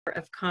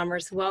of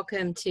Commerce.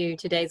 Welcome to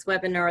today's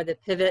webinar, The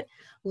Pivot,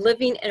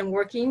 Living and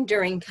Working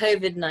During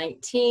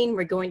COVID-19.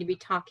 We're going to be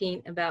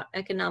talking about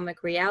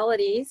economic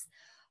realities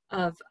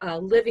of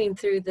living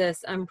through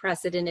this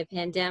unprecedented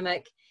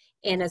pandemic.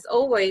 And as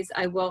always,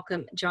 I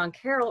welcome John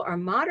Carroll, our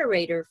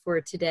moderator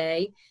for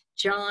today.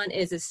 John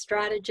is a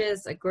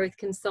strategist, a growth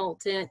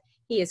consultant.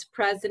 He is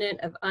president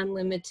of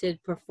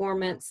Unlimited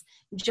Performance.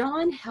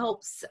 John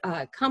helps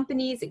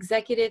companies,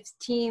 executives,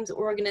 teams,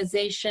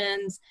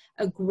 organizations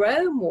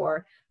grow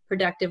more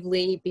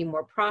productively, be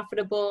more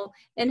profitable,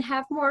 and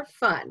have more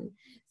fun.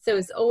 So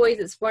as always,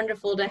 it's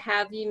wonderful to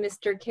have you,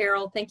 Mr.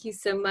 Carroll. Thank you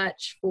so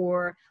much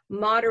for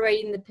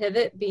moderating the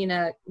Pivot, being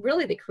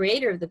really the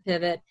creator of the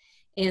Pivot,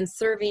 and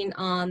serving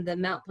on the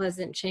Mount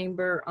Pleasant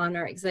Chamber on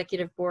our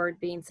executive board,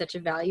 being such a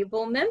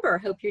valuable member.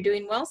 Hope you're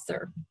doing well,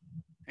 sir.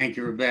 Thank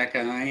you, Rebecca.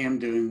 I am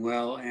doing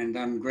well, and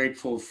I'm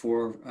grateful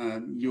for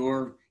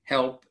your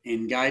help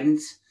and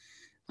guidance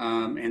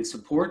and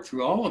support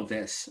through all of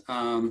this.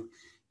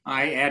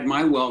 I add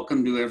my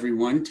welcome to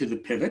everyone to The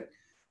Pivot,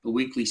 a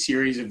weekly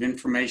series of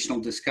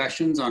informational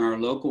discussions on our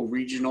local,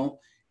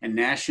 regional, and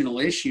national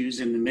issues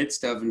in the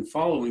midst of and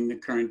following the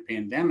current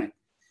pandemic.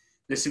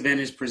 This event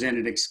is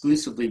presented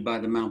exclusively by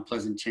the Mount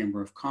Pleasant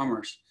Chamber of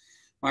Commerce.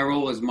 My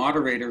role as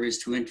moderator is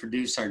to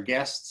introduce our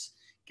guests,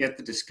 get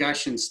the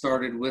discussion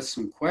started with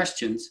some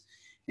questions,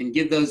 and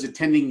give those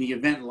attending the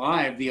event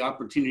live the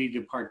opportunity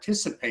to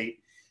participate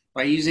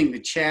by using the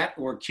chat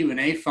or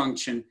Q&A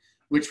function,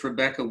 which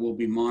Rebecca will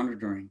be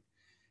monitoring.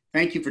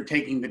 Thank you for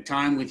taking the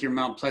time with your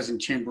Mount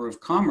Pleasant Chamber of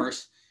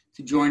Commerce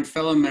to join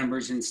fellow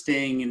members in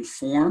staying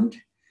informed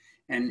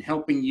and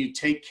helping you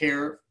take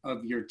care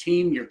of your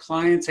team, your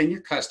clients, and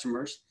your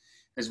customers,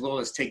 as well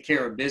as take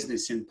care of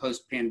business in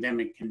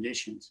post-pandemic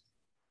conditions.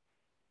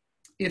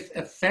 If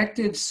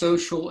effective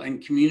social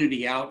and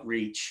community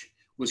outreach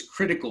was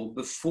critical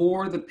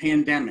before the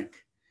pandemic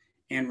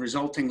and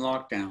resulting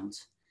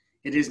lockdowns,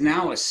 it is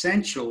now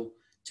essential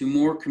to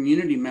more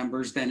community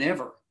members than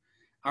ever.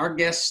 Our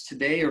guests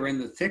today are in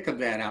the thick of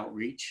that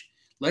outreach.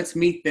 Let's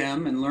meet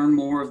them and learn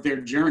more of their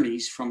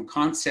journeys from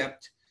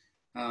concept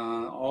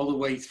all the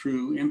way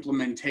through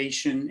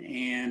implementation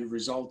and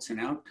results and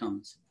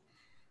outcomes.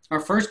 Our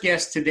first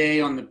guest today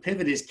on the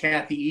Pivot is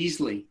Cathy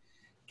Easley.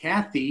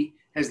 Cathy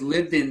has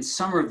lived in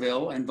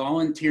Somerville and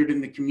volunteered in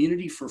the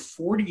community for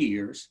 40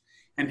 years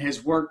and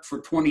has worked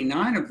for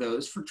 29 of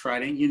those for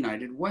Trident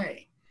United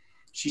Way.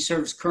 She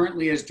serves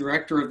currently as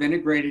Director of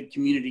Integrated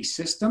Community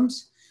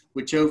Systems,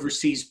 which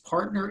oversees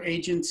partner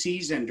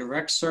agencies and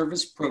direct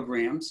service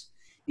programs,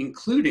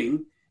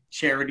 including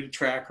Charity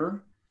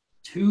Tracker,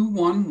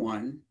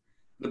 211,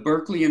 the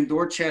Berkeley and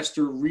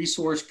Dorchester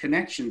Resource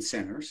Connection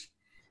Centers,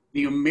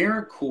 the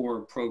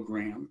AmeriCorps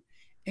program,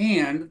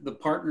 and the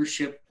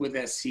partnership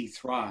with SC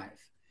Thrive.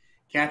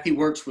 Cathy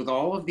works with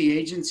all of the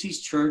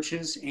agencies,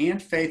 churches,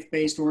 and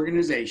faith-based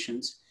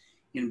organizations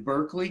in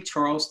Berkeley,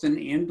 Charleston,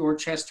 and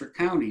Dorchester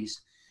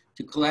counties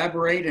to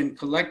collaborate and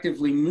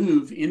collectively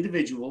move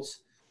individuals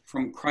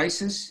from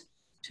crisis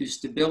to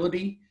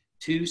stability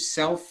to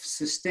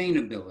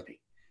self-sustainability.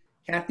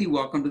 Cathy,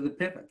 welcome to the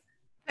Pivot.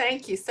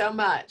 Thank you so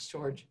much,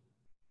 George.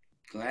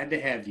 Glad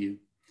to have you.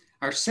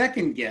 Our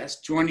second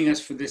guest joining us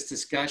for this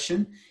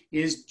discussion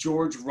is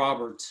George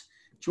Roberts.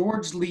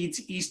 George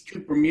leads East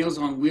Cooper Meals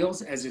on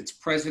Wheels as its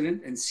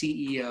president and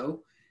CEO.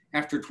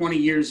 After 20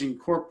 years in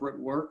corporate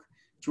work,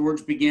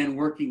 George began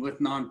working with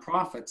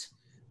nonprofits,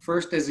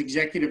 first as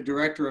executive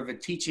director of a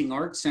teaching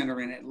arts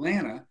center in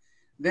Atlanta,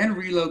 then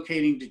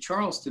relocating to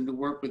Charleston to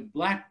work with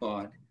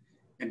Blackbaud,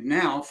 and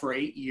now for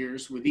 8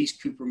 years with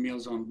East Cooper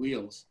Meals on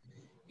Wheels.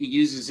 He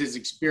uses his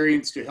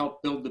experience to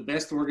help build the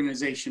best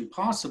organization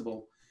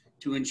possible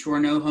to ensure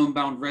no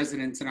homebound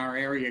residents in our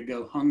area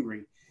go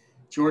hungry.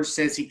 George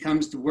says he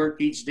comes to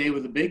work each day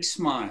with a big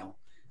smile,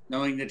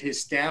 knowing that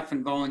his staff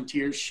and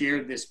volunteers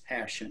share this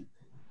passion.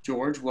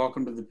 George,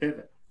 welcome to the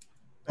Pivot.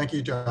 Thank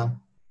you,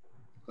 John.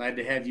 Glad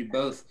to have you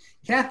both.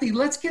 Cathy,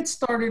 let's get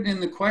started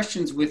in the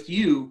questions with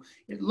you.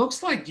 It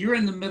looks like you're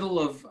in the middle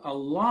of a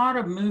lot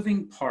of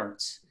moving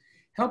parts.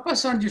 Help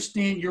us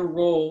understand your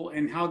role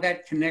and how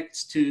that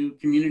connects to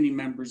community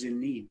members in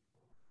need.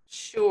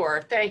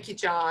 Sure. Thank you,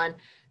 John.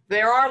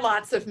 There are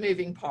lots of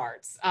moving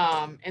parts,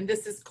 and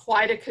this is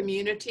quite a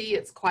community.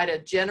 It's quite a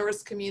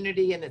generous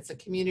community, and it's a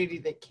community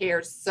that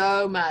cares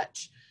so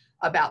much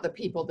about the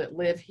people that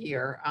live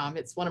here.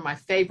 It's one of my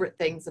favorite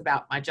things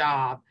about my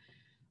job.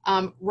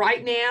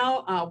 Right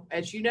now,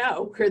 as you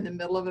know, we're in the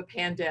middle of a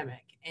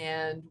pandemic,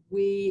 and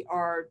we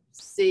are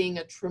seeing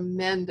a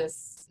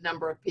tremendous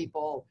number of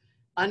people,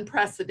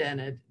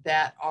 unprecedented,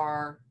 that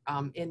are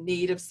in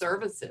need of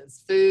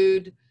services,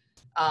 food,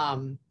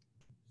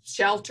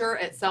 shelter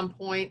at some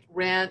point,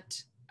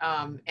 rent,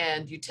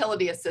 and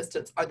utility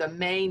assistance are the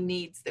main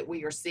needs that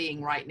we are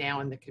seeing right now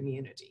in the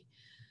community.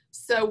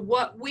 So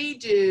what we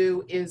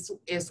do is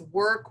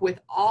work with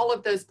all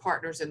of those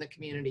partners in the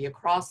community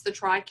across the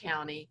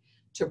Tri-County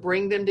to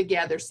bring them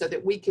together so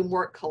that we can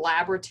work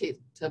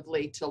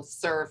collaboratively to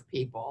serve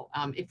people.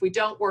 If we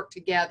don't work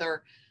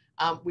together,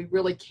 we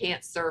really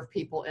can't serve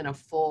people in a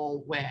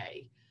full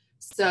way.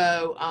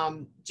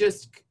 So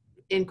just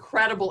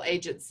incredible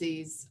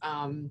agencies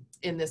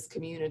in this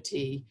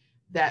community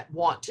that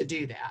want to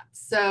do that.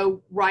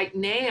 So right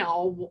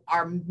now,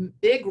 our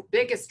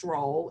biggest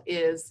role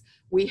is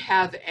we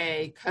have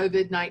a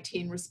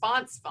COVID-19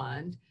 response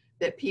fund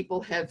that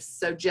people have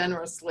so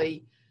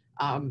generously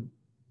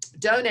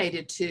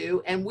donated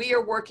to, and we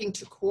are working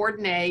to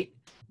coordinate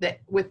that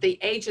with the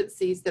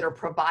agencies that are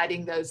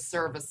providing those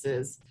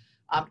services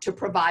to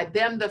provide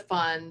them the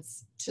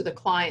funds to the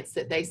clients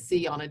that they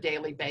see on a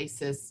daily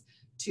basis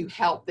to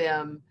help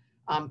them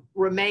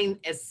remain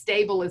as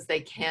stable as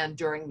they can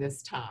during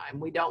this time.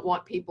 We don't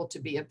want people to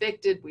be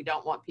evicted. We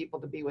don't want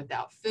people to be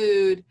without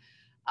food.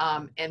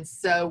 And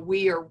so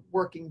we are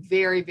working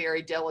very,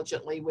 very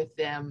diligently with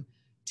them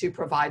to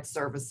provide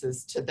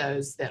services to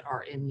those that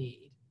are in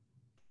need.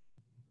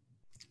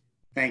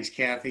 Thanks,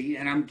 Cathy.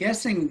 And I'm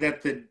guessing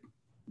that the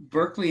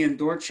Berkeley and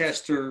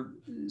Dorchester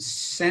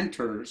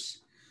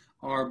centers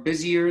are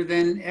busier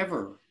than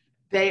ever.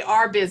 They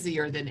are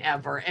busier than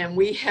ever, and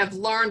we have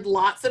learned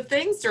lots of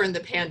things during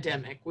the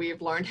pandemic. We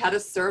have learned how to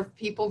serve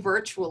people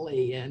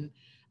virtually and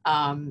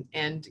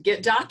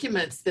get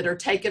documents that are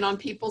taken on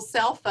people's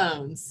cell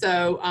phones.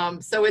 So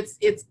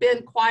it's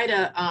been quite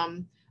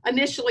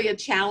initially a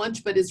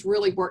challenge, but it's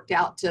really worked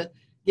out to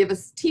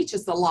teach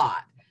us a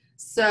lot.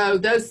 So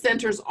those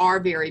centers are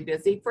very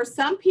busy. For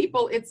some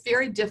people, it's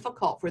very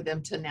difficult for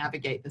them to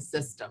navigate the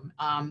system.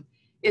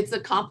 It's a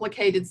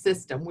complicated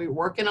system. We're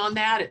working on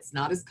that. It's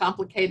not as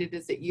complicated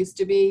as it used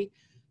to be,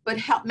 but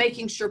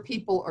making sure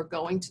people are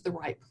going to the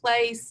right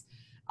place,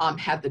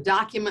 have the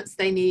documents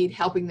they need,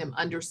 helping them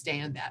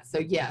understand that. So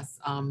yes,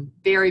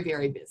 very,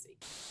 very busy.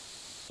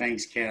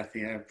 Thanks,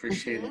 Cathy. I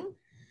appreciate it.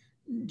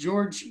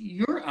 George,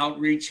 your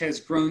outreach has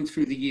grown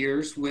through the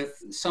years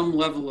with some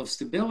level of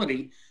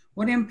stability.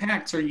 What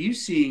impacts are you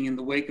seeing in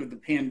the wake of the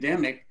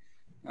pandemic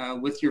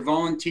with your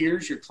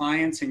volunteers, your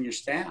clients, and your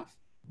staff?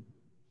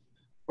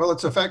 Well,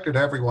 it's affected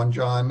everyone,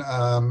 John.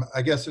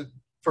 I guess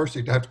first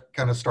you'd have to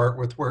kind of start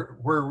with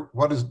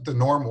what is the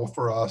normal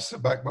for us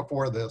back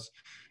before this.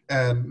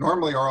 And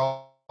normally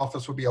our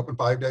office would be open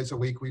 5 days a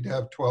week. We'd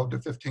have 12 to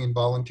 15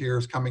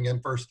 volunteers coming in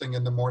first thing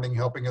in the morning,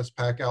 helping us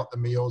pack out the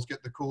meals,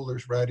 get the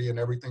coolers ready and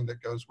everything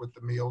that goes with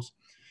the meals.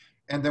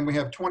 And then we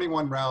have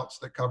 21 routes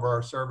that cover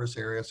our service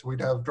area. So we'd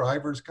have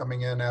drivers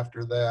coming in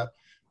after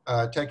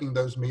that, taking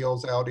those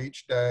meals out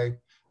each day.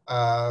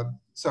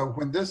 So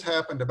when this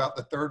happened about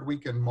the third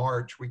week in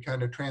March, we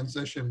kind of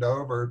transitioned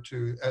over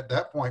to, at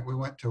that point, we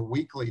went to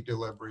weekly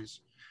deliveries.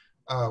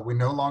 We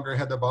no longer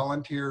had the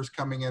volunteers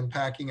coming in,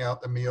 packing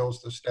out the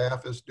meals. The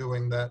staff is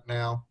doing that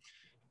now.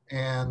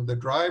 And the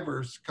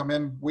drivers come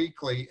in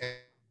weekly,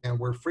 and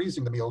we're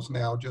freezing the meals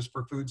now just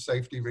for food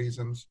safety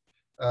reasons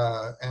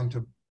and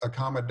to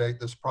accommodate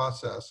this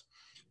process.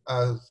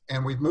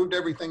 And we've moved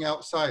everything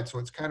outside, so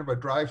it's kind of a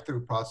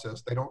drive-through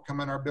process. They don't come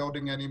in our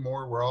building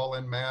anymore. We're all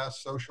in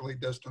mass, socially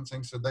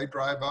distancing. So they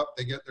drive up,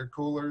 they get their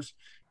coolers,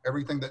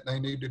 everything that they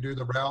need to do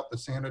the route, the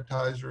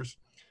sanitizers.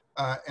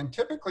 And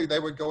typically they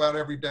would go out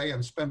every day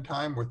and spend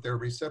time with their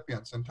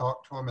recipients and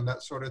talk to them and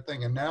that sort of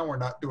thing. And now we're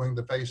not doing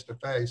the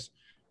face-to-face.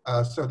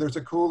 So there's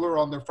a cooler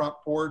on their front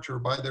porch or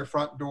by their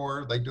front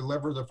door. They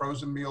deliver the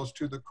frozen meals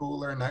to the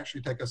cooler and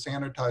actually take a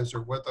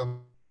sanitizer with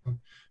them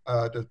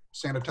to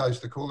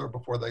sanitize the cooler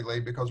before they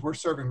leave, because we're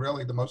serving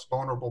really the most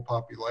vulnerable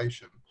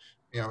population,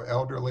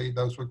 elderly,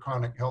 those with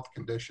chronic health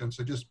conditions.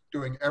 So just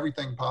doing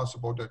everything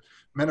possible to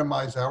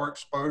minimize our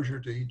exposure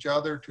to each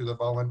other, to the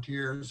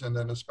volunteers, and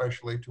then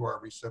especially to our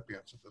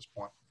recipients at this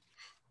point.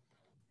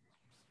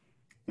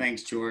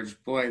 Thanks,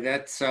 George. Boy,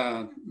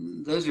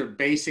 those are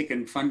basic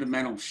and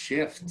fundamental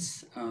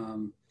shifts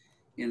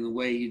in the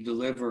way you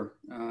deliver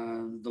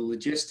the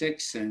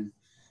logistics, and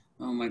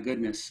oh my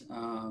goodness,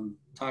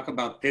 talk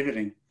about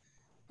pivoting,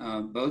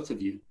 both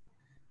of you.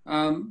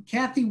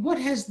 Cathy, what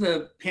has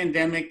the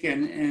pandemic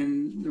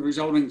and the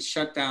resulting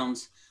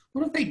shutdowns,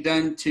 what have they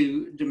done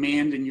to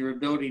demand and your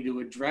ability to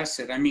address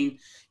it? I mean,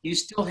 you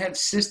still have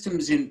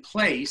systems in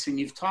place and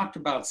you've talked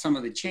about some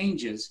of the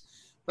changes,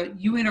 but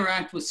you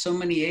interact with so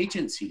many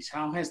agencies.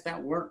 How has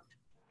that worked?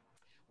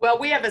 Well,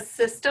 we have a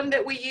system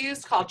that we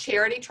use called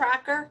Charity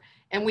Tracker,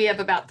 and we have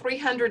about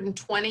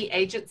 320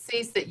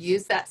 agencies that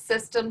use that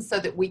system so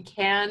that we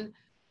can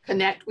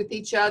connect with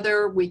each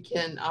other. We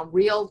can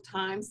real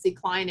time see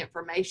client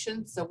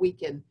information, so we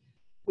can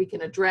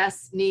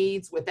address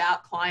needs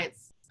without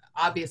clients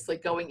obviously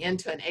going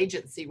into an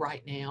agency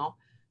right now.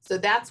 So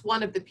that's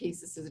one of the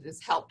pieces that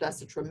has helped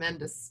us a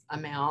tremendous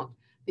amount.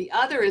 The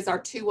other is our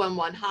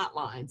 211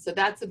 hotline. So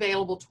that's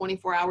available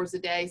 24 hours a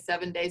day,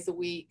 7 days a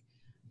week.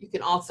 You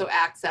can also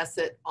access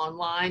it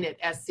online at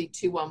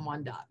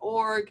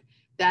sc211.org.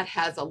 That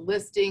has a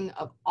listing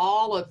of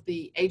all of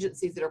the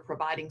agencies that are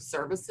providing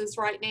services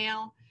right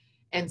now.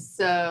 And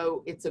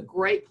so it's a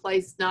great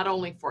place not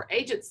only for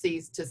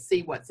agencies to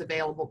see what's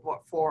available,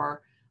 but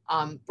for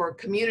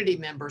community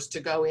members to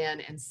go in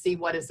and see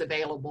what is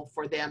available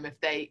for them if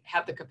they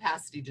have the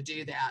capacity to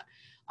do that.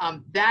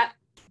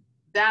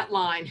 That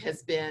line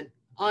has been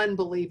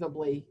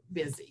unbelievably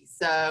busy.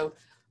 So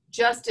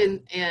just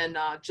in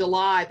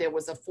July, there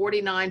was a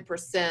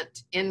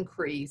 49%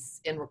 increase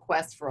in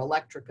requests for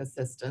electric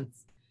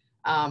assistance.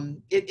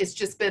 It's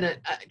just been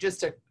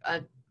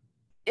an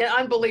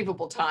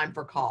unbelievable time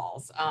for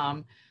calls.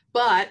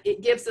 But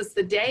it gives us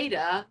the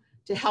data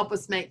to help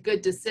us make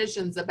good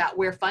decisions about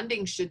where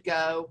funding should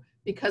go,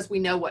 because we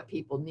know what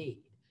people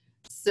need.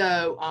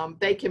 So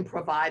they can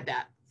provide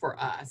that for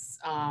us.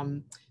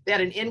 They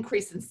had an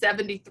increase in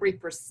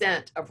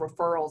 73% of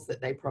referrals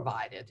that they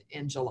provided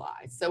in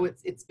July. So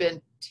it's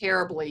been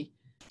terribly,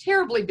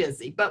 terribly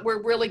busy, but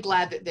we're really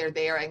glad that they're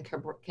there and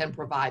can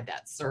provide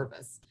that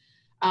service.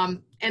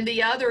 And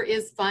the other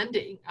is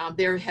funding.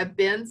 There have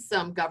been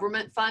some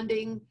government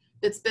funding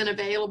that's been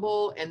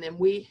available, and then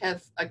we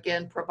have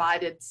again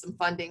provided some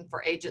funding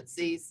for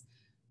agencies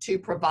to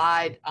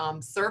provide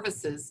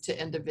services to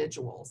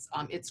individuals.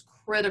 It's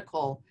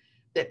critical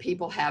that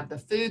people have the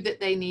food that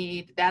they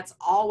need. That's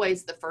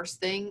always the first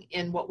thing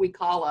in what we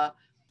call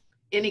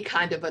any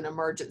kind of an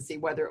emergency,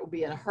 whether it will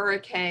be a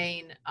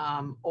hurricane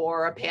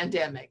or a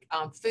pandemic.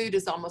 Food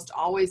is almost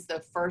always the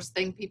first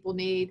thing people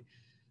need.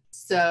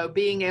 So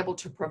being able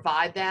to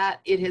provide that,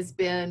 it has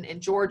been, and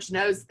George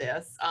knows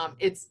this,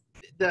 it's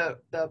the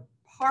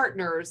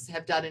partners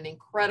have done an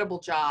incredible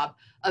job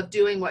of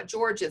doing what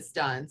George has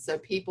done. So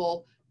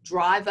people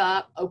drive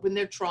up, open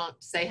their trunk,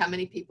 say how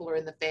many people are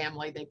in the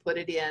family, they put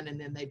it in, and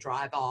then they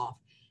drive off.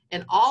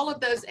 And all of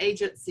those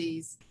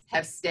agencies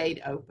have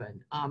stayed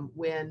open.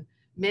 When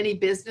many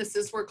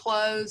businesses were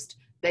closed,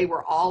 they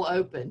were all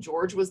open.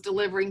 George was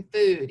delivering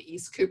food.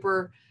 East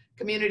Cooper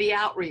Community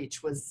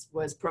Outreach was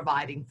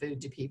providing food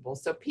to people.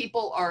 So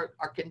people are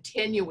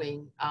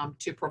continuing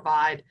to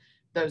provide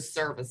those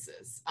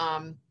services.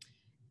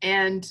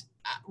 And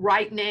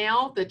right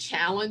now, the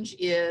challenge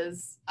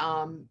is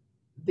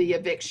the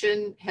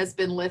eviction has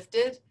been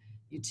lifted.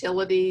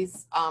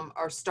 Utilities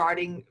are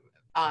starting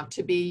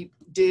to be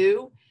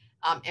due,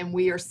 and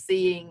we are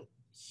seeing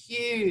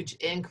huge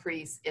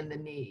increase in the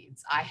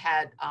needs. I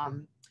had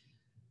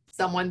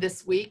someone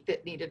this week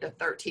that needed a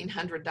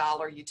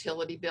 $1,300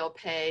 utility bill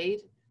paid,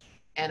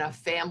 and a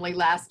family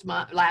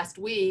last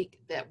week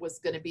that was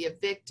going to be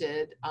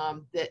evicted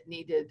that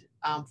needed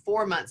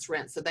 4 months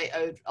rent. So they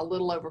owed a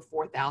little over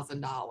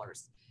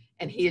 $4,000,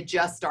 and he had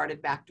just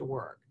started back to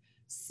work.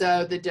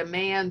 So the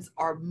demands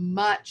are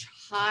much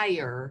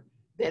higher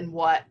than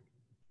what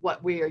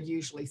we are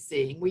usually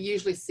seeing. We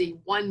usually see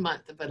 1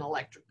 month of an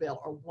electric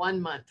bill or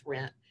 1 month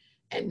rent,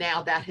 and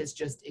now that has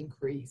just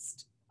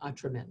increased a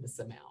tremendous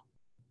amount.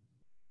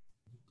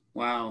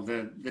 Wow,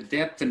 the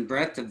depth and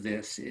breadth of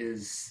this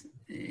is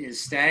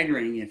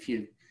staggering. If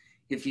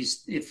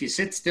you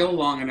sit still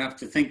long enough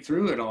to think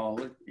through it all,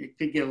 it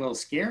could get a little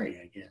scary,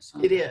 I guess. Huh?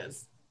 It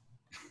is.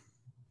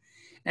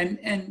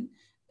 And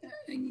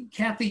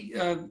Cathy,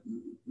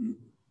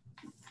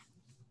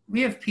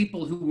 we have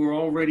people who were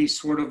already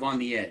sort of on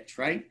the edge,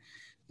 right?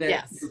 That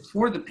yes.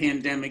 Before the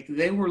pandemic,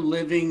 they were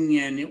living,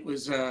 and it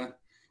was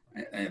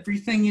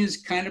everything is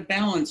kind of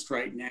balanced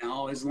right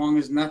now, as long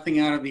as nothing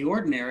out of the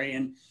ordinary.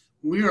 And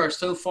we are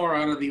so far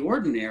out of the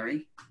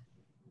ordinary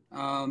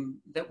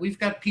that we've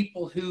got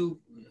people who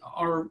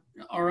are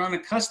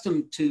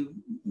unaccustomed to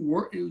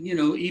work,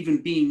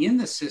 even being in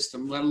the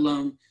system, let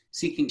alone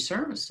seeking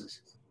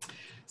services.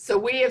 So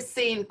we have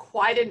seen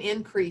quite an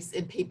increase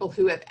in people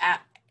who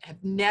have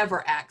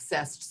never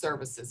accessed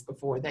services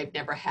before. They've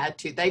never had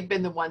to. They've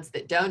been the ones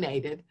that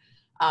donated.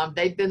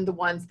 They've been the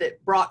ones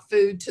that brought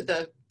food to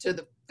the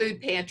food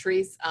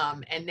pantries,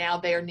 and now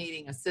they're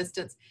needing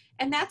assistance.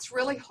 And that's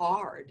really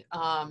hard.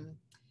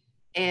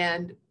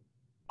 And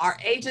our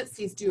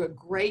agencies do a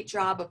great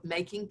job of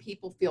making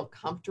people feel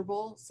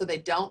comfortable so they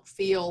don't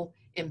feel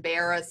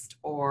embarrassed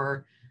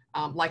or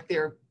like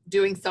they're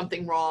doing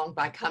something wrong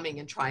by coming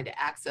and trying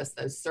to access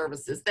those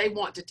services. They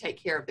want to take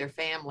care of their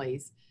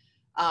families.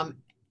 And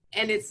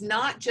it's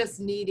not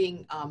just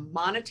needing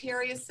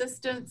monetary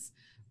assistance,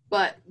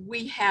 but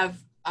we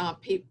have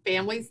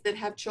families that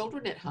have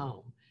children at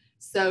home.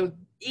 So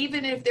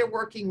even if they're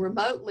working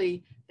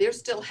remotely, they're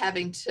still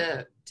having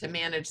to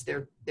manage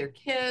their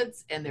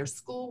kids and their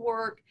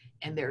schoolwork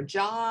and their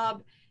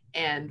job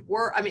and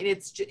work. I mean,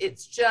 it's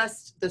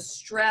just the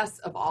stress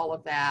of all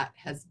of that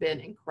has been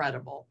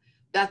incredible.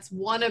 That's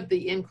one of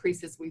the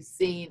increases we've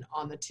seen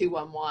on the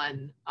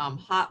 211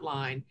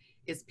 hotline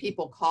is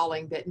people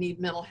calling that need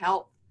mental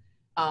health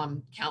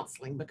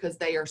counseling because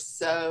they are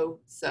so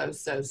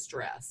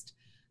stressed.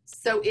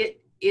 So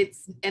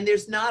and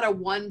there's not a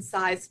one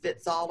size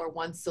fits all or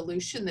one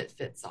solution that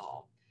fits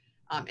all.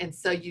 And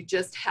so you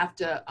just have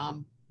to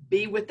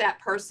be with that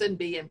person,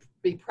 be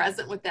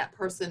present with that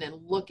person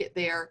and look at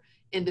their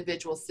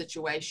individual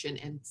situation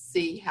and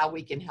see how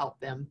we can help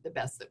them the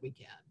best that we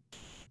can.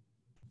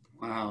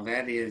 Wow,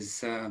 that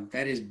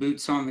is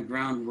boots on the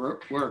ground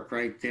work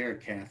right there,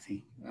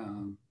 Cathy.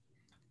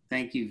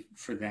 Thank you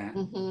for that.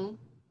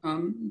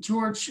 Mm-hmm.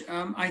 George,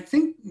 I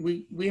think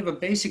we have a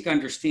basic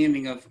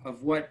understanding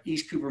of what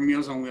East Cooper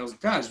Meals on Wheels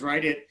does,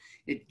 right?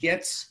 It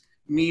gets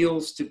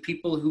meals to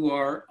people who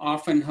are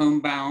often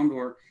homebound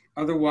or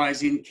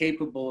otherwise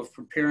incapable of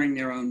preparing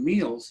their own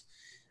meals.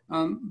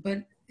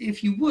 But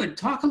if you would,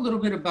 talk a little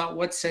bit about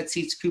what sets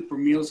East Cooper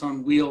Meals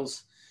on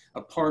Wheels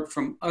apart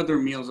from other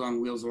Meals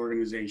on Wheels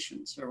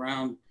organizations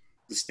around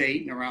the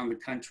state and around the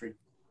country.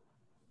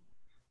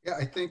 Yeah,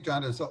 I think,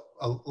 John, there's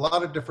a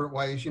lot of different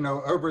ways. You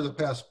know, over the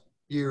past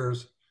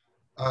years,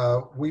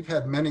 we've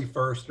had many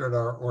firsts at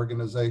our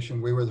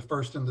organization. We were the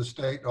first in the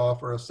state to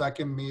offer a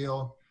second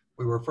meal.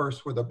 We were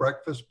first with a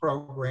breakfast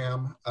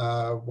program,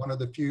 one of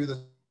the few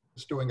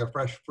that's doing a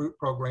fresh fruit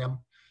program.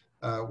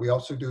 We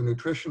also do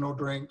nutritional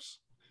drinks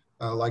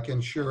like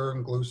Ensure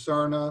and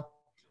Glucerna.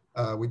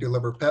 We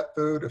deliver pet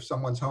food if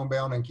someone's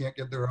homebound and can't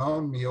get their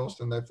own meals,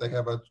 and if they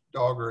have a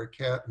dog or a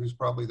cat who's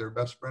probably their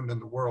best friend in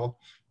the world,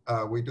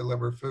 we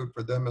deliver food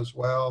for them as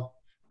well.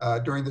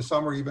 During the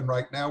summer, even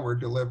right now, we're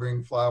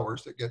delivering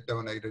flowers that get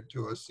donated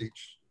to us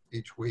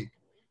each week,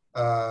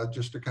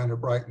 just to kind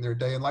of brighten their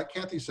day. And like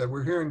Cathy said,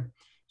 we're hearing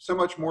so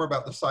much more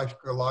about the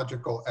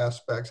psychological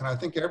aspects. And I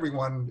think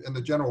everyone in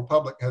the general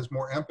public has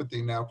more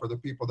empathy now for the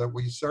people that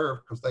we serve,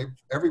 because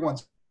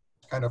everyone's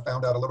kind of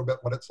found out a little bit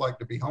what it's like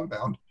to be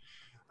homebound.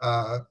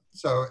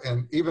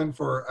 And even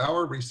for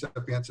our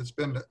recipients, it's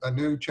been a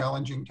new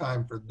challenging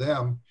time for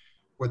them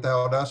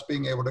without us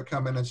being able to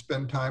come in and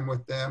spend time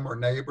with them or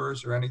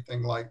neighbors or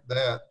anything like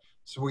that.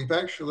 So we've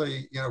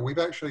actually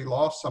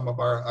lost some of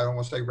our, I don't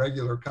want to say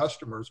regular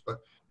customers, but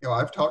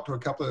I've talked to a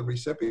couple of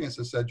recipients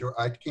that said,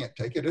 I can't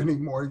take it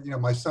anymore.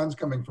 My son's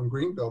coming from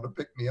Greenville to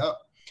pick me up,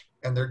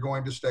 and they're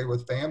going to stay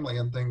with family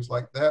and things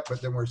like that.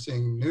 But then we're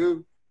seeing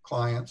new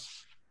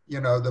clients,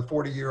 the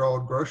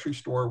 40-year-old grocery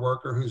store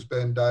worker who's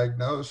been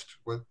diagnosed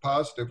with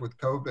positive with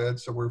COVID.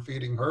 So we're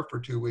feeding her for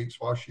 2 weeks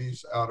while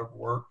she's out of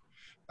work,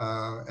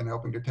 and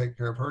helping to take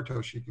care of her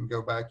till she can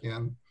go back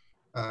in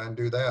and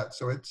do that.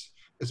 So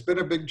it's been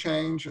a big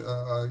change.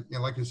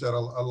 Like you said, a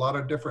lot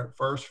of different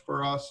firsts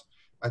for us.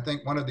 I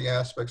think one of the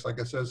aspects, like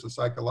I said, is the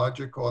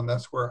psychological, and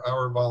that's where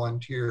our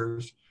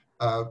volunteers,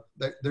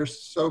 they're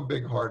so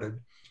big-hearted.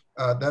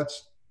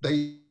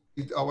 They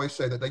always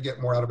say that they get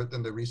more out of it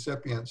than the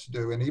recipients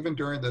do. And even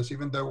during this,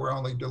 even though we're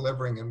only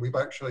delivering, and we've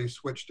actually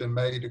switched in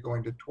May to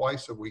going to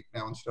twice a week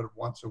now instead of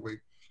once a week.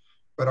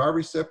 But our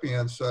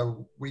recipients,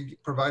 we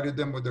provided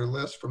them with their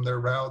list from their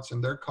routes,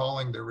 and they're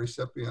calling their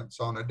recipients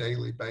on a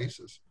daily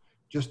basis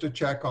just to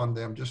check on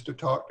them, just to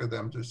talk to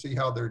them, to see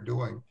how they're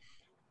doing.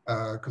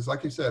 Because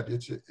like you said,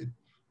 it's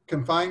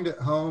confined at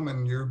home,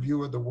 and your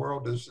view of the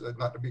world is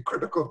not to be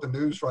critical of the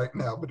news right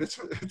now, but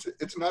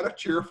it's not a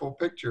cheerful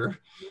picture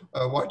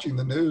watching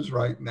the news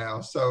right now.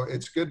 So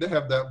it's good to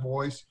have that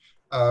voice.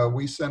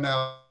 We sent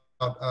out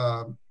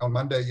on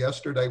Monday,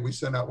 yesterday, we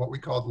sent out what we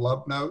called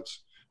love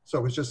notes. So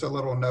it was just a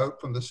little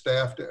note from the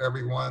staff to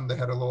everyone. They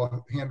had a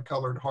little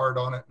hand-colored heart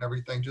on it and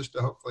everything, just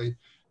to hopefully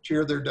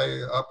cheer their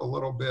day up a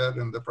little bit,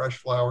 and the fresh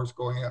flowers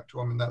going out to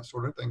them and that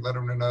sort of thing. Let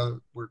them know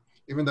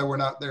even though we're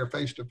not there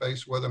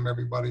face-to-face with them,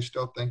 everybody's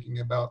still thinking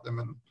about them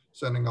and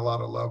sending a lot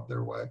of love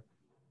their way.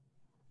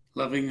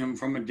 Loving them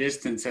from a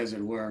distance, as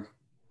it were.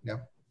 Yeah.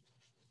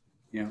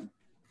 Yeah.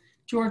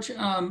 George,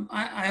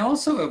 I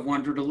also have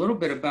wondered a little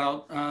bit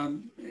about,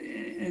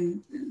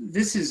 and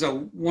this is a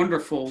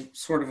wonderful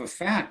sort of a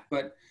fact,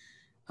 but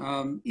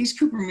East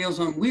Cooper Meals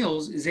on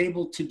Wheels is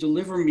able to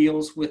deliver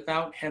meals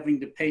without having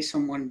to pay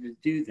someone to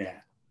do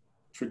that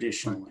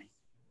traditionally. Right.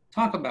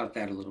 Talk about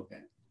that a little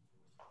bit.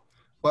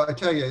 Well, I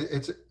tell you,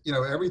 it's,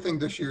 everything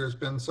this year has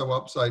been so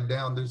upside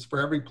down. There's for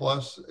every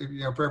plus,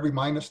 for every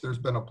minus, there's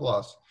been a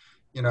plus.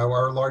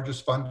 Our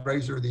largest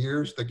fundraiser of the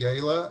year is the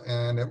gala,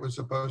 and it was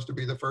supposed to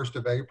be the 1st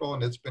of April,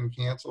 and it's been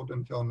canceled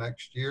until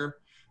next year.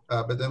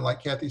 But then,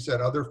 like Cathy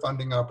said, other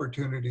funding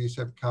opportunities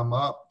have come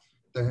up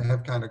that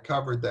have kind of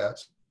covered that.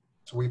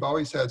 So we've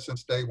always had,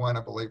 since day one,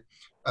 I believe,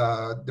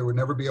 there would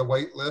never be a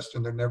wait list,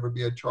 and there'd never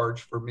be a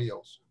charge for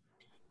meals.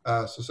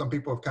 So some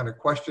people have kind of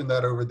questioned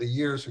that over the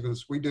years,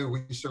 because we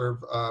serve,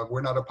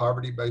 we're not a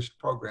poverty-based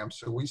program.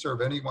 So we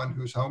serve anyone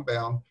who's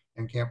homebound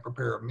and can't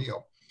prepare a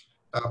meal.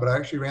 But I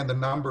actually ran the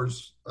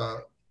numbers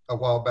a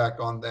while back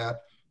on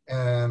that.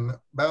 And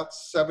about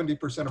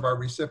 70% of our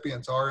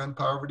recipients are in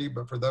poverty,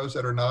 but for those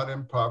that are not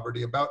in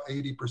poverty, about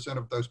 80%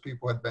 of those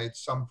people had made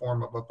some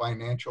form of a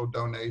financial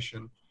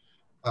donation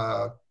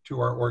to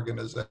our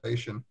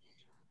organization.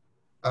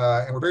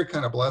 And we're very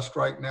kind of blessed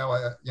right now.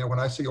 When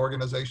I see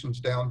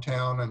organizations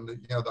downtown and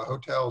the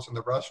hotels and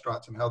the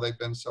restaurants and how they've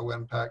been so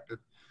impacted,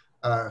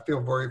 I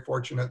feel very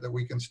fortunate that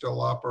we can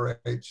still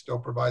operate, still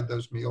provide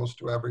those meals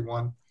to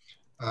everyone,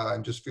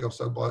 and just feel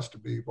so blessed to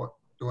be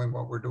doing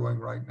what we're doing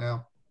right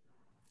now.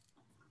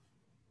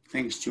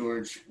 Thanks,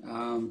 George.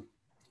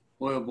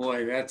 Boy, oh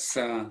boy,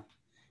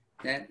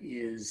 that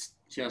is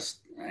just,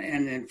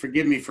 and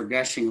forgive me for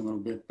gushing a little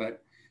bit,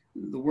 but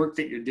the work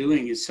that you're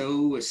doing is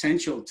so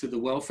essential to the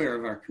welfare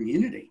of our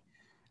community.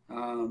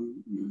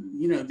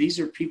 These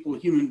are people,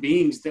 human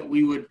beings that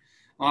we would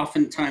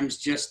oftentimes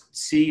just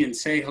see and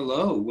say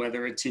hello,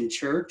 whether it's in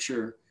church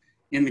or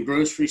in the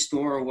grocery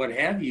store or what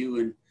have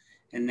you.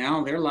 And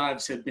now their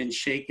lives have been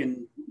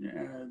shaken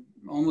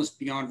almost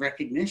beyond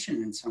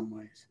recognition in some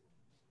ways.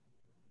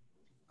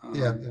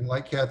 Yeah, and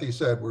like Cathy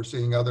said, we're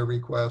seeing other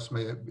requests,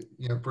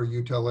 for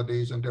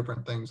utilities and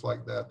different things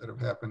like that have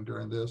happened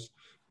during this.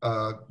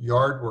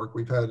 Yard work,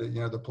 we've had,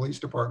 the police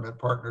department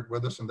partnered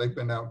with us, and they've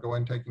been out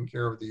going, taking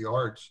care of the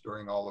yards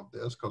during all of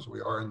this, because we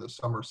are in the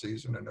summer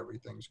season and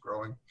everything's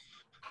growing.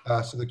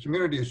 So the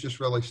community has just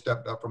really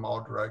stepped up from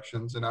all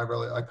directions, and I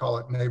call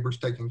it neighbors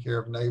taking care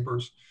of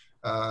neighbors,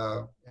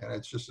 and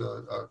it's just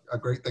a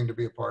great thing to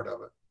be a part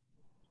of it.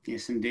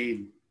 Yes,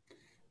 indeed.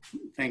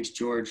 Thanks,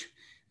 George.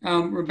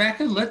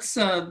 Rebecca,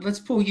 let's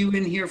pull you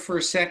in here for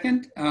a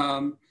second.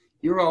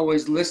 You're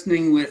always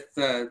listening with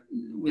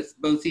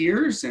both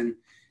ears, and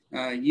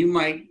you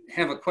might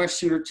have a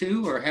question or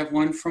two, or have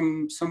one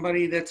from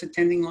somebody that's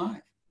attending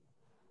live.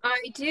 I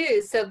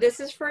do. So this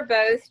is for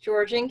both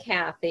George and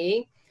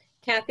Cathy.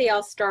 Cathy,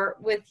 I'll start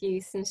with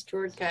you since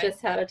George just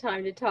had a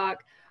time to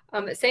talk.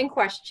 Same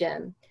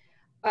question.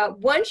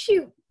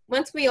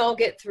 Once we all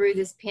get through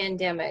this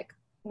pandemic,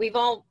 we've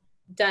all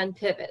done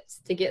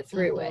pivots to get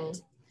through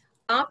it.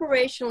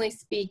 Operationally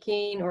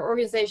speaking, or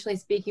organizationally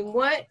speaking,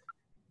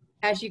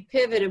 as you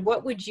pivoted,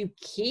 what would you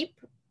keep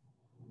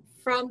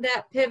from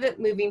that pivot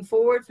moving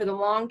forward for the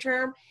long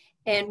term?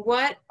 And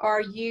what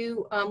are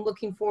you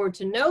looking forward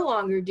to no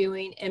longer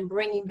doing and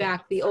bringing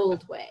back the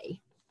old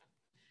way?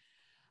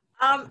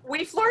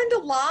 We've learned a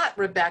lot,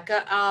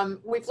 Rebecca.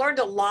 We've learned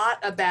a lot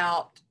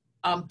about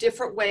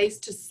different ways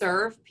to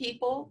serve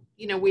people.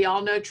 We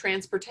all know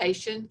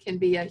transportation can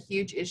be a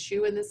huge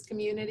issue in this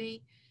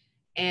community.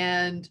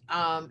 And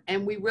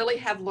we really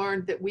have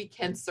learned that we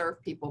can serve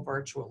people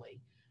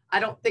virtually. I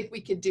don't think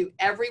we could do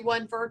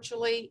everyone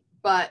virtually,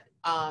 but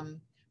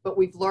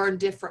we've learned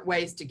different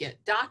ways to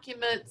get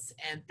documents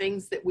and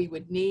things that we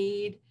would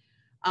need.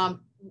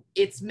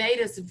 It's made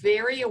us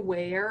very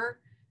aware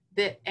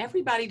that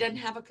everybody doesn't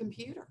have a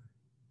computer.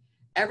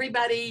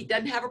 Everybody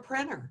doesn't have a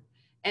printer.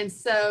 And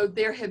so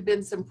there have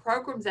been some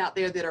programs out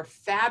there that are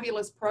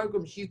fabulous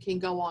programs. You can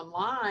go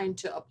online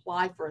to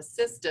apply for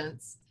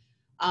assistance,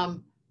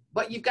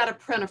 but you've got to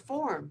print a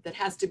form that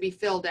has to be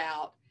filled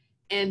out.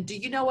 And do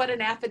you know what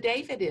an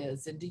affidavit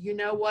is? And do you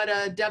know what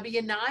a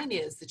W-9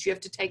 is that you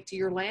have to take to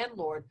your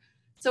landlord?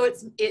 So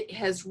it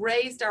has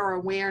raised our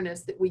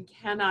awareness that we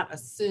cannot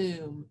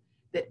assume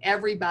that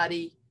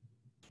everybody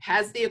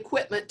has the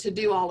equipment to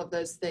do all of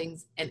those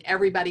things and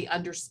everybody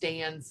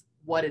understands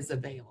what is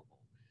available.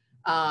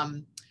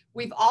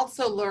 We've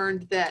also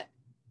learned that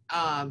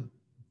I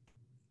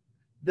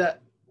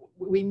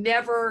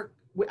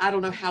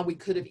don't know how we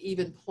could have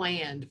even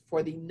planned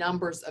for the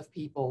numbers of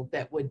people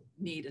that would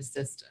need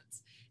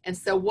assistance. And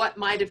so what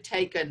might have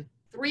taken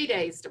 3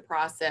 days to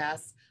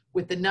process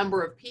with the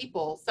number of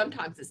people,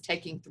 sometimes it's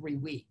taking 3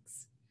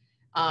 weeks.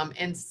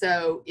 And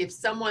so if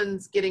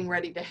someone's getting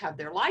ready to have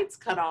their lights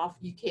cut off,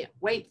 you can't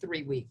wait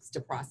 3 weeks to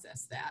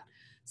process that.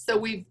 So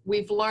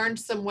we've learned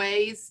some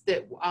ways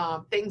that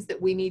things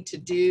that we need to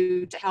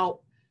do to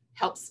help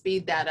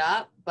speed that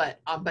up,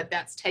 but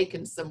that's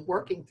taken some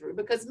working through,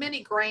 because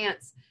many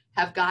grants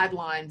have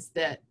guidelines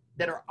that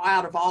are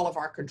out of all of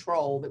our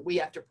control, that we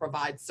have to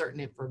provide certain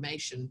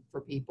information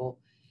for people.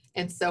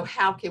 And so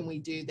how can we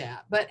do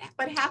that? But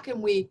how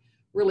can we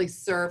really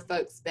serve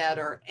folks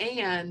better?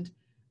 And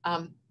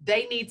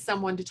they need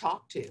someone to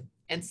talk to.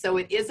 And so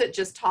it isn't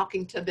just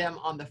talking to them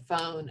on the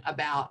phone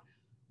about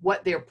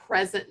what their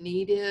present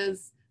need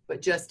is,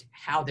 but just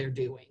how they're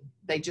doing.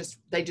 They just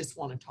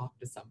want to talk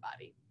to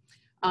somebody.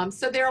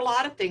 So there are a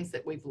lot of things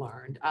that we've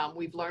learned.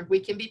 We've learned we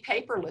can be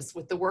paperless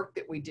with the work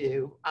that we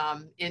do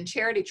in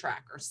Charity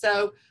Tracker.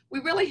 So we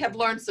really have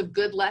learned some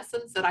good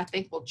lessons that I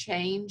think will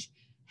change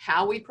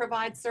how we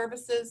provide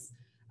services,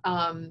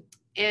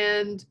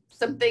 and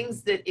some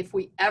things that if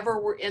we ever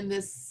were in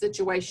this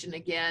situation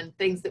again,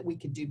 things that we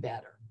could do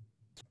better.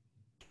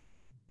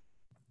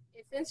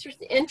 It's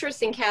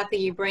interesting, Cathy,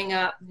 you bring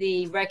up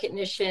the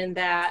recognition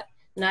that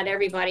not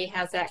everybody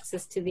has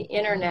access to the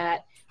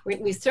internet.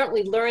 We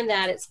certainly learned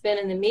that. It's been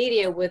in the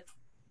media with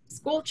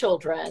school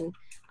children.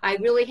 I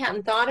really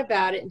hadn't thought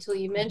about it until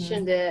you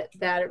mentioned it,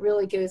 that it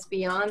really goes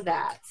beyond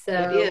that. So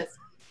it is.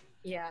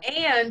 Yeah.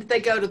 And they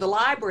go to the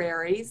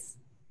libraries,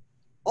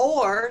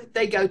 or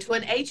they go to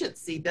an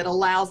agency that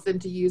allows them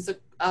to use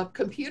a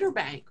computer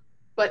bank.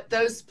 But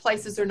those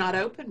places are not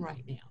open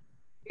right now.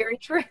 Very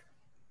true.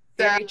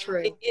 Very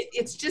true.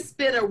 It's just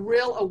been a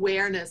real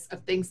awareness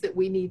of things that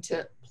we need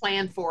to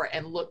plan for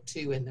and look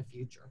to in the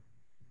future,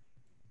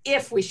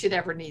 if we should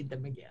ever need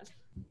them again.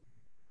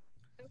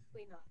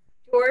 Hopefully not.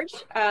 George,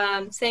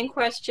 same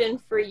question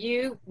for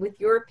you with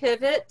your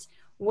pivot.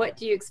 What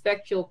do you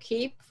expect you'll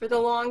keep for the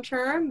long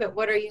term, but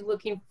what are you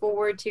looking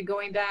forward to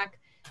going back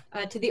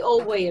to the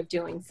old way of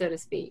doing, so to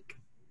speak?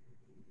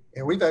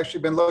 And we've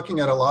actually been looking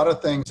at a lot of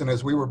things, and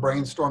as we were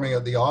brainstorming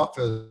at the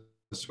office,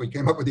 we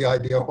came up with the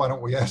idea, why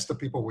don't we ask the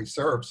people we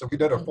serve? So we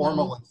did a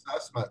formal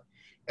assessment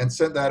and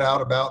sent that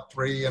out about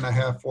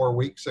 3.5, 4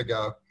 weeks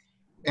ago.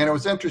 And it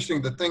was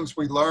interesting, the things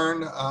we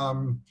learned,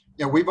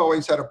 we've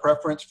always had a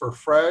preference for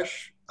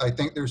fresh. I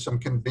think there's some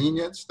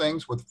convenience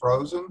things with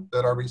frozen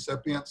that our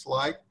recipients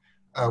like.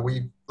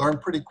 We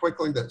learned pretty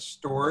quickly that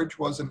storage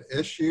was an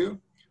issue.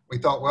 We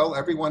thought, well,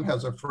 everyone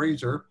has a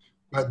freezer.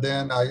 But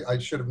then I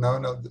should have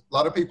known, a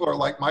lot of people are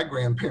like my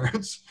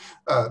grandparents.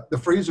 The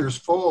freezer's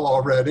full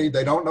already.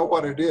 They don't know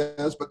what it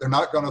is, but they're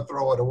not going to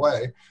throw it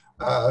away.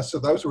 So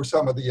those were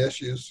some of the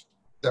issues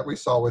that we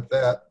saw with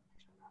that.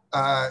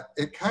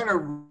 It kind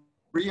of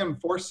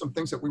reinforced some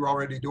things that we were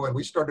already doing.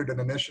 We started an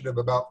initiative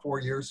about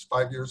 5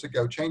 years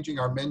ago, changing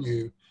our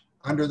menu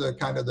under the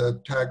kind of the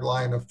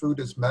tagline of food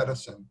is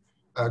medicine,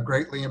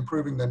 greatly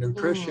improving the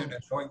nutrition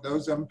and showing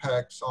those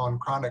impacts on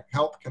chronic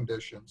health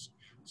conditions.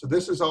 So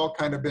this has all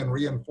kind of been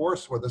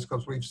reinforced with us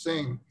because we've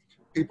seen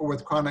people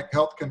with chronic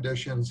health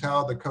conditions,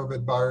 how the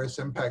COVID virus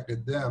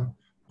impacted them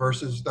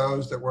versus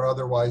those that were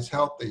otherwise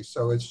healthy.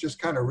 So it's just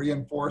kind of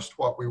reinforced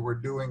what we were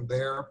doing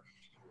there,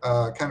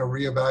 kind of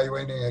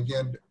reevaluating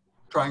again,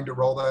 trying to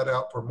roll that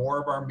out for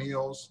more of our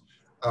meals.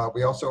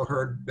 We also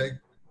heard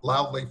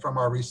loudly from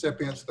our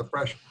recipients, the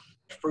fresh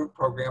fruit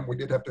program. We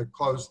did have to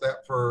close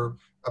that for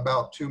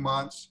about 2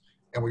 months,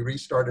 and we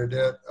restarted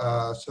it.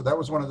 So that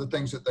was one of the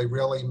things that they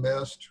really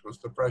missed, was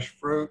the fresh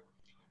fruit.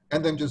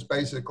 And then just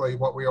basically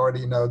what we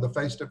already know, the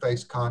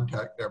face-to-face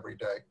contact every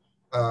day.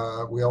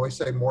 We always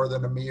say more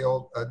than a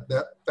meal.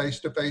 That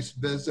face-to-face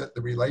visit,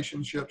 the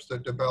relationships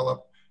that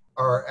develop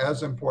are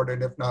as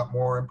important, if not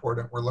more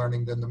important, we're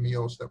learning than the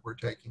meals that we're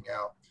taking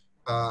out.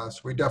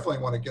 So we definitely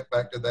want to get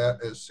back to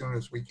that as soon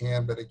as we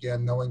can. But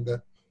again, knowing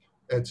that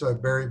it's a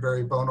very,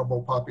 very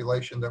vulnerable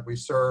population that we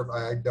serve,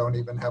 I don't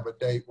even have a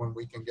date when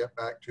we can get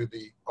back to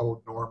the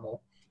old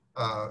normal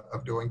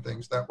of doing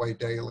things that way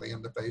daily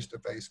in the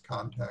face-to-face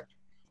contact.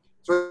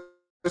 So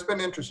it's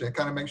been interesting. It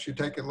kind of makes you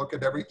take a look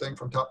at everything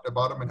from top to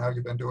bottom and how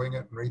you've been doing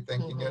it and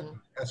rethinking it and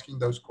asking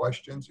those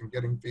questions and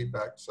getting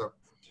feedback. So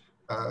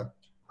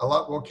a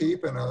lot we'll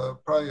keep and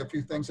probably a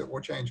few things that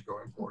will change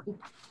going forward.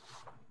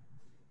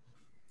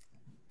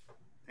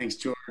 Thanks,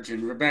 George.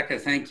 And Rebecca,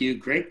 thank you.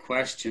 Great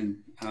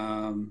question.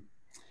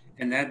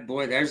 And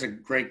there's a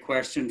great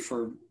question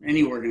for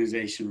any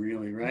organization,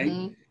 really,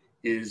 right?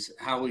 Is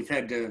how we've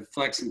had to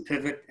flex and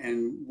pivot,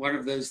 and what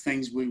are those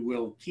things we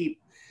will keep.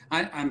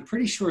 I'm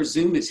pretty sure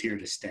Zoom is here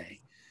to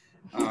stay.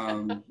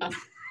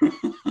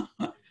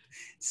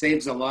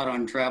 Saves a lot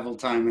on travel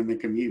time and the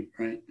commute,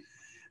 right?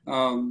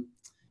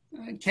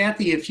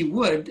 Cathy, if you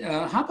would,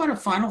 how about a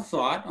final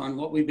thought on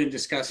what we've been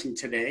discussing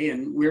today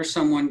and where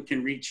someone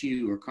can reach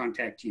you or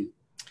contact you?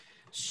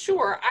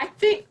 Sure. I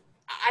think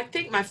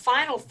my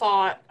final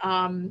thought,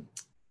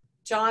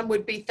 John,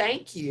 would be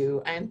thank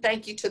you, and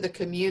thank you to the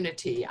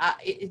community.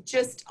 It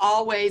just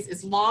always,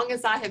 as long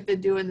as I have been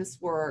doing this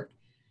work,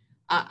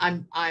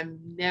 I'm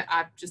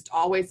just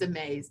always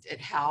amazed at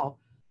how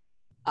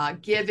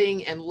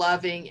giving and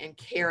loving and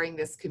caring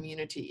this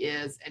community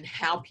is, and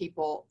how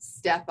people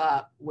step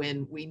up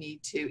when we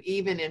need to,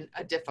 even in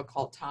a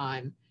difficult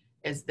time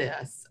as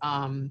this.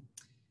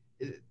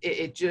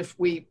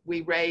 We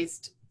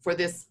raised for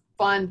this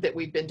fund that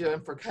we've been doing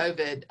for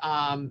COVID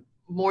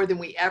more than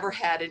we ever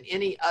had in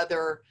any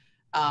other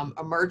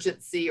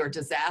emergency or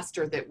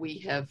disaster that we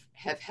have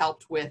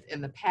helped with in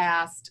the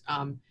past.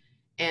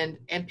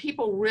 And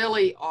people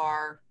really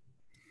are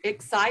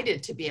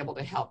excited to be able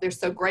to help. They're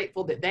so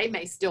grateful that they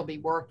may still be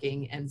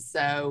working. And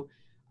so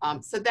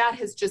that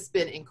has just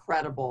been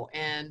incredible.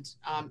 And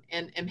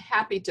I'm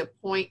happy to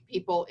point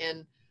people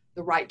in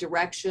the right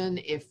direction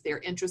if they're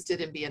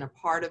interested in being a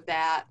part of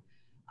that.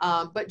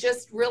 But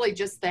just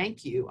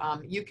thank you.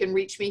 You can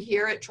reach me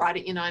here at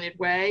Trident United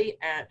Way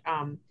at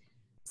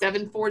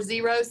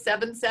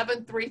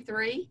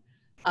 740-7733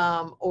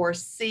 or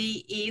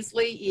C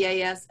Easley,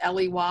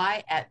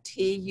 EASLEY at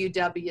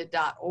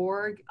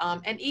TUW.org.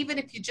 And even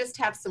if you just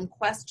have some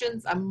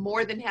questions, I'm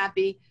more than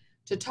happy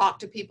to talk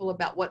to people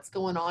about what's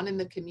going on in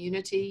the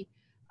community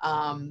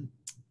and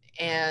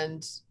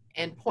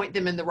point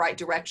them in the right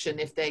direction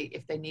if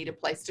they need a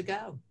place to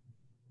go.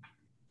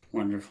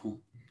 Wonderful.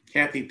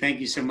 Cathy, thank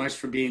you so much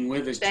for being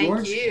with us. Thank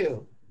George,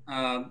 you.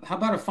 How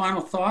about a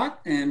final thought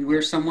and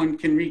where someone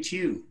can reach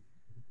you?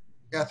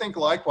 Yeah, I think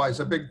likewise,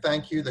 a big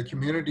thank you. The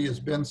community has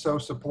been so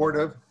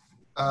supportive.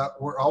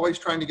 We're always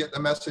trying to get the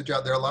message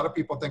out there. A lot of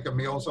people think of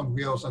Meals on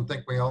Wheels and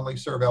think we only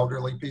serve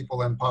elderly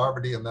people in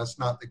poverty, and that's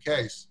not the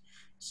case.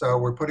 So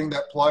we're putting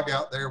that plug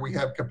out there. We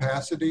have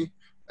capacity.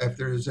 If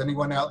there's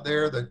anyone out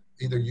there that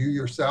either you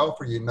yourself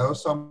or you know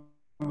someone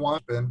who's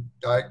been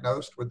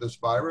diagnosed with this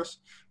virus,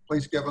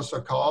 please give us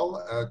a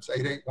call. It's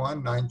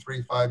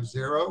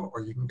 881-9350, or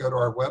you can go to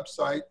our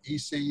website,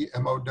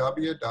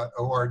 ecmow.org,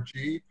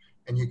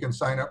 and you can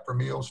sign up for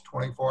meals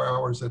 24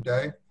 hours a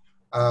day.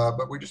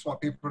 But we just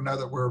want people to know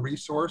that we're a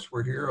resource.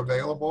 We're here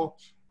available.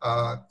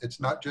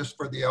 It's not just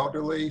for the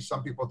elderly.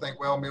 Some people think,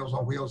 well, Meals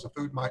on Wheels, the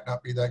food might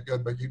not be that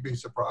good, but you'd be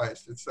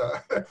surprised. It's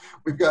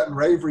we've gotten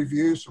rave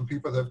reviews from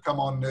people that have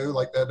come on new,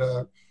 like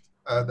that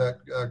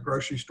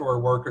grocery store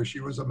worker.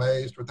 She was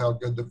amazed with how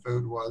good the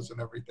food was and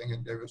everything,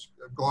 and gave us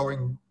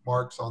glowing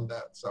marks on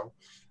that. So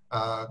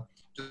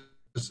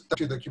just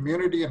to the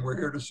community, and we're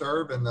here to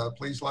serve, and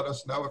please let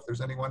us know if there's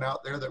anyone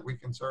out there that we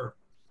can serve.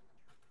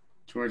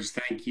 George,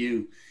 thank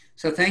you.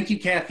 So thank you,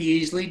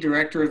 Cathy Easley,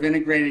 Director of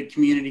Integrated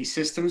Community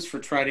Systems for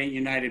Trident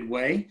United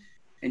Way.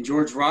 and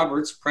George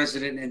Roberts,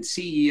 President and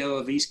CEO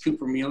of East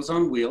Cooper Meals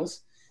on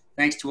Wheels.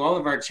 Thanks to all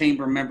of our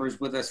chamber members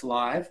with us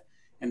live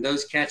and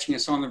those catching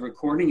us on the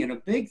recording, and a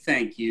big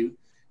thank you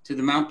to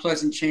the Mount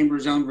Pleasant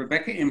Chamber's own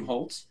Rebecca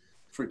Imholtz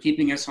for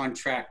keeping us on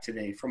track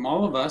today. From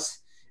all of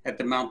us at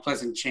the Mount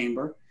Pleasant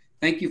Chamber,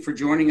 thank you for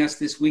joining us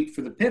this week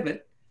for The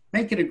Pivot.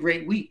 Make it a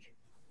great week.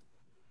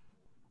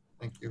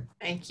 Thank you.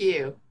 Thank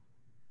you.